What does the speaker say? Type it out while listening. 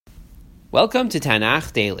Welcome to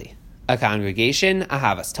Tanakh Daily, a Congregation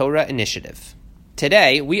Ahavas Torah initiative.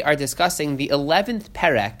 Today, we are discussing the 11th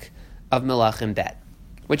Perek of Melachim Bet,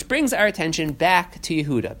 which brings our attention back to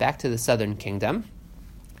Yehuda, back to the southern kingdom,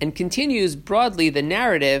 and continues broadly the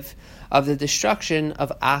narrative of the destruction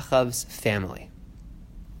of Achav's family.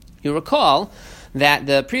 You recall that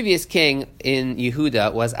the previous king in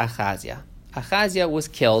Yehuda was Achaziah. Achaziah was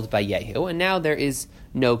killed by Yehu, and now there is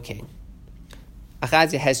no king.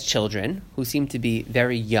 Achaziah has children who seem to be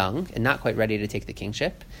very young and not quite ready to take the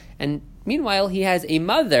kingship. And meanwhile, he has a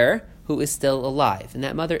mother who is still alive, and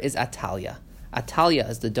that mother is Atalia. Atalia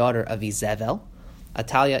is the daughter of Izevel.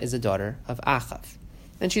 Atalia is the daughter of Achav.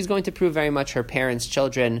 And she's going to prove very much her parents'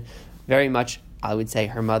 children, very much, I would say,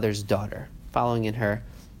 her mother's daughter, following in her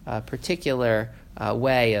particular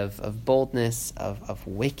way of boldness, of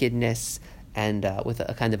wickedness, and with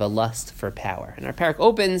a kind of a lust for power. And our parak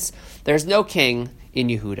opens, there's no king in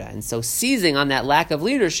Yehuda. And so seizing on that lack of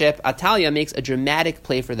leadership, Atalia makes a dramatic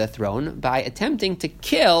play for the throne by attempting to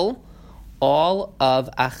kill all of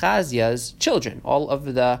Achaziah's children, all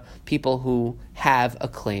of the people who have a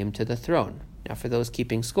claim to the throne. Now, for those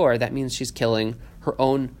keeping score, that means she's killing her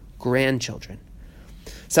own grandchildren.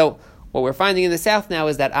 So what we're finding in the south now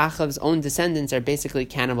is that Achav's own descendants are basically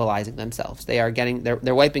cannibalizing themselves. They're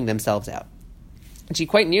wiping themselves out. And she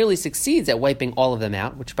quite nearly succeeds at wiping all of them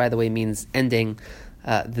out, which, by the way, means ending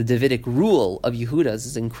the Davidic rule of Yehuda's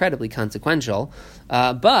is incredibly consequential.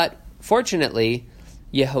 But fortunately,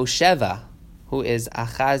 Yehosheva, who is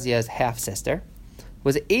Achaziah's half-sister,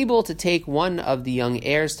 was able to take one of the young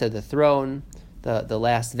heirs to the throne, the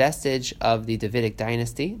last vestige of the Davidic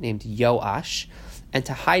dynasty, named Yoash, and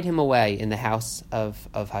to hide him away in the house of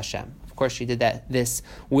Hashem. Of course, she did this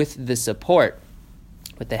with the support,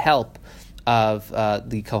 with the help of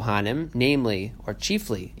the Kohanim, namely, or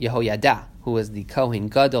chiefly, Yehoyada, who was the Kohen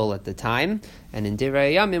Gadol at the time. And in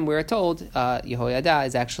Divrei Yamim, we're told Yehoyada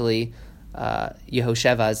is actually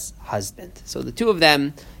Yehosheva's husband. So the two of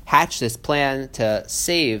them hatch this plan to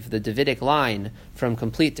save the Davidic line from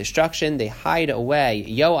complete destruction. They hide away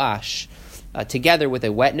Yoash together with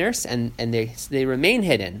a wet nurse, and they remain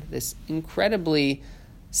hidden. This incredibly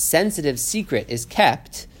sensitive secret is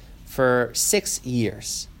kept for 6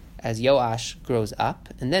 years as Yoash grows up.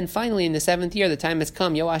 And then finally, in the 7th year, the time has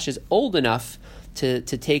come, Yoash is old enough to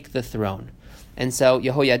take the throne. And so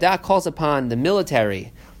Yehoyada calls upon the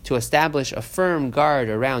military to establish a firm guard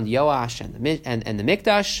around Yoash and the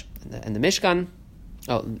Mikdash, and the Mishkan,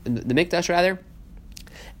 the Mikdash rather.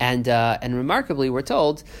 And remarkably, we're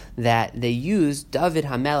told that they used David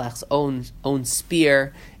HaMelech's own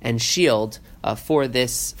spear and shield for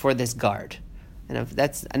this guard. And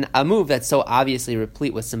that's a move that's so obviously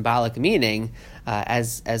replete with symbolic meaning,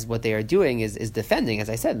 as what they are doing is defending, as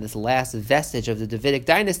I said, this last vestige of the Davidic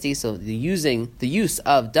dynasty. So the use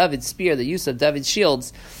of David's spear, the use of David's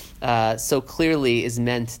shields, so clearly is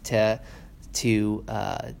meant to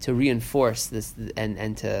reinforce this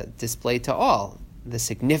and to display to all the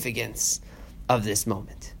significance of this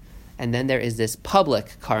moment. And then there is this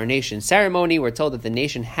public coronation ceremony. We're told that the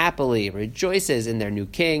nation happily rejoices in their new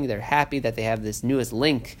king. They're happy that they have this newest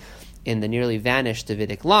link in the nearly vanished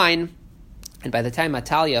Davidic line. And by the time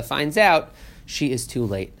Atalia finds out, she is too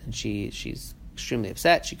late. And she's extremely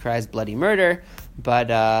upset. She cries bloody murder, but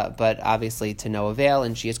obviously to no avail,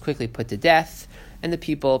 and she is quickly put to death. And the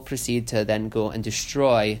people proceed to then go and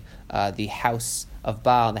destroy the house of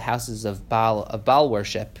Baal, the houses of Baal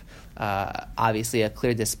worship. Obviously, a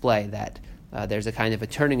clear display that there's a kind of a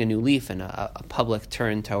turning a new leaf and a public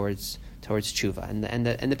turn towards tshuva. And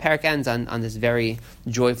the parak ends on this very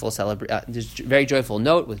joyful very joyful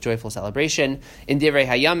note with joyful celebration. In Divrei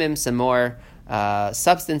Hayamim, some more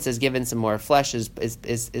substance is given, some more flesh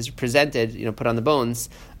is presented, put on the bones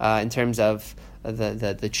in terms of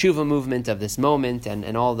the tshuva movement of this moment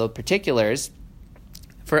and all the particulars.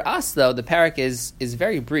 For us, though, the parak is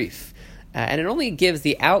very brief, and it only gives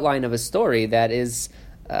the outline of a story that is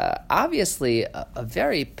obviously a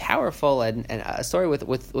very powerful and a story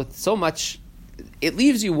with so much. It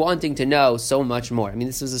leaves you wanting to know so much more. I mean,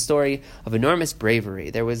 this was a story of enormous bravery.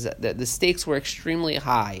 There was the stakes were extremely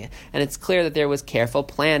high, and it's clear that there was careful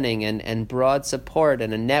planning and broad support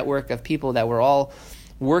and a network of people that were all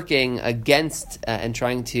working against and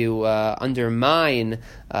trying to undermine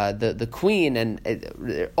the queen,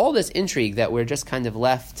 and all this intrigue that we're just kind of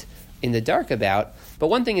left in the dark about. But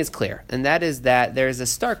one thing is clear, and that is that there is a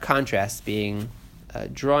stark contrast being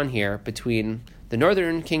drawn here between the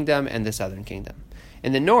northern kingdom and the southern kingdom.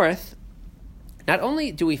 In the north, not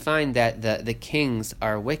only do we find that the kings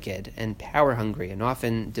are wicked and power hungry and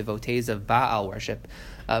often devotees of Baal worship,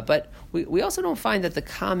 but we also don't find that the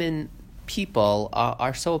common people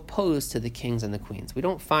are so opposed to the kings and the queens. We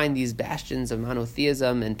don't find these bastions of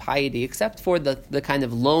monotheism and piety except for the kind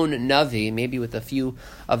of lone Navi, maybe with a few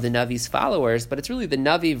of the Navi's followers, but it's really the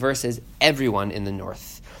Navi versus everyone in the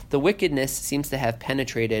north. The wickedness seems to have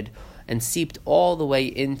penetrated and seeped all the way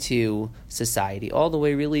into society, all the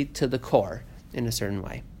way really to the core in a certain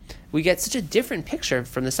way. We get such a different picture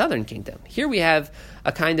from the southern kingdom. Here we have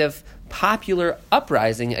a kind of popular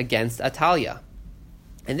uprising against Atalia.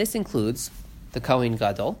 And this includes the Kohen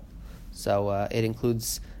Gadol. So it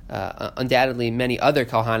includes undoubtedly many other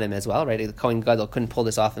Kohanim as well, right? The Kohen Gadol couldn't pull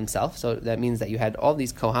this off himself. So that means that you had all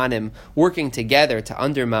these Kohanim working together to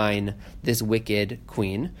undermine this wicked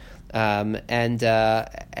queen. And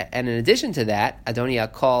in addition to that,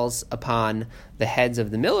 Adoniah calls upon the heads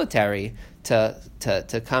of the military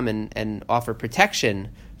to come and offer protection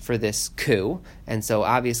for this coup. And so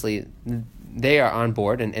obviously they are on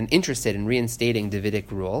board and interested in reinstating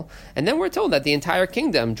Davidic rule. And then we're told that the entire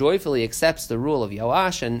kingdom joyfully accepts the rule of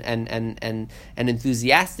Yoash and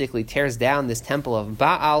enthusiastically tears down this temple of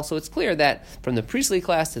Baal. So it's clear that from the priestly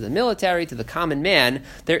class to the military to the common man,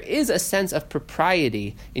 there is a sense of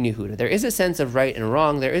propriety in Yehuda. There is a sense of right and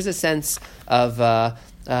wrong. There is a sense of a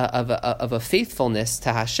faithfulness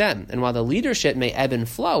to Hashem. And while the leadership may ebb and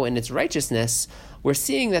flow in its righteousness, we're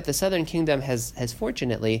seeing that the southern kingdom has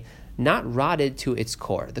fortunately not rotted to its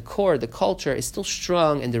core. The core, the culture, is still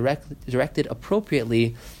strong and directed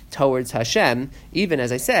appropriately towards Hashem, even,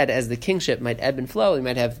 as I said, as the kingship might ebb and flow. You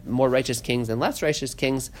might have more righteous kings and less righteous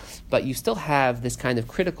kings, but you still have this kind of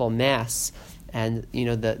critical mass, and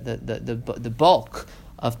the bulk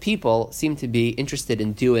of people seem to be interested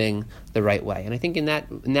in doing the right way. And I think in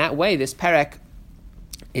that way, this perek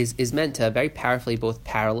is meant to very powerfully both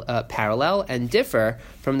parallel and differ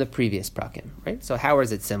from the previous prakim, right? So how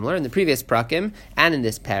is it similar? In the previous prakim and in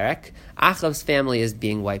this perek, Achav's family is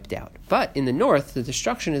being wiped out. But in the north, the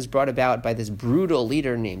destruction is brought about by this brutal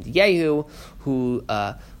leader named Yehu,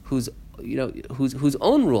 whose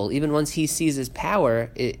own rule, even once he seizes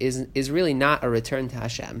power, is really not a return to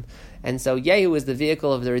Hashem. And so Yehu is the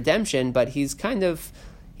vehicle of the redemption, but he's,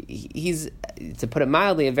 to put it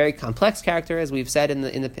mildly, a very complex character, as we've said in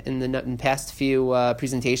the past few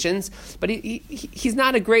presentations. But he's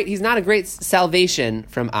not a great salvation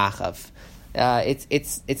from Achav.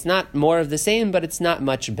 It's not more of the same, but it's not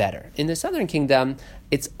much better. In the southern kingdom,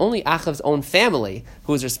 it's only Achav's own family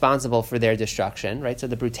who is responsible for their destruction, right? So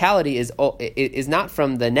the brutality is not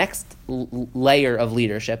from the next layer of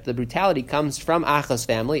leadership. The brutality comes from Achav's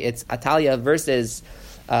family. It's Atalia versus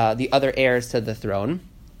the other heirs to the throne.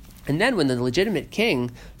 And then when the legitimate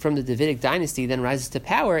king from the Davidic dynasty then rises to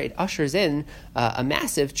power, it ushers in a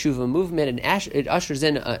massive tshuva movement, and it ushers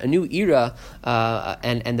in a new era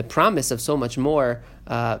and the promise of so much more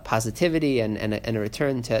positivity and a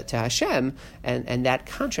return to Hashem. And that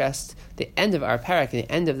contrast, the end of our parak, the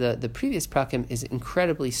end of the previous prakim, is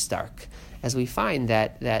incredibly stark, as we find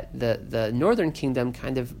that the northern kingdom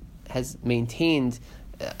kind of has maintained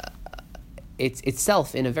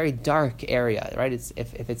itself in a very dark area, right?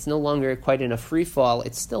 If it's no longer quite in a free fall,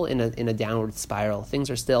 it's still in a downward spiral.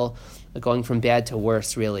 Things are still going from bad to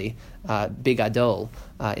worse, really. Big Adol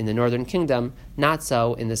in the northern kingdom, not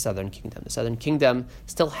so in the southern kingdom. The southern kingdom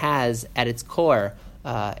still has at its core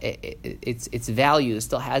its values,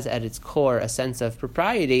 still has at its core a sense of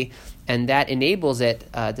propriety, and that enables it,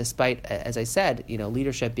 despite, as I said,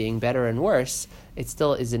 leadership being better and worse, it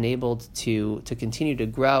still is enabled to continue to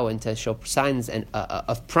grow and to show signs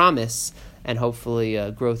of promise and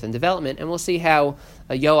hopefully growth and development. And we'll see how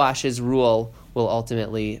Yoash's rule will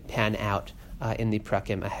ultimately pan out in the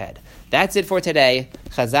prakim ahead. That's it for today.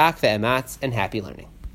 Chazak ve'ematz, and happy learning.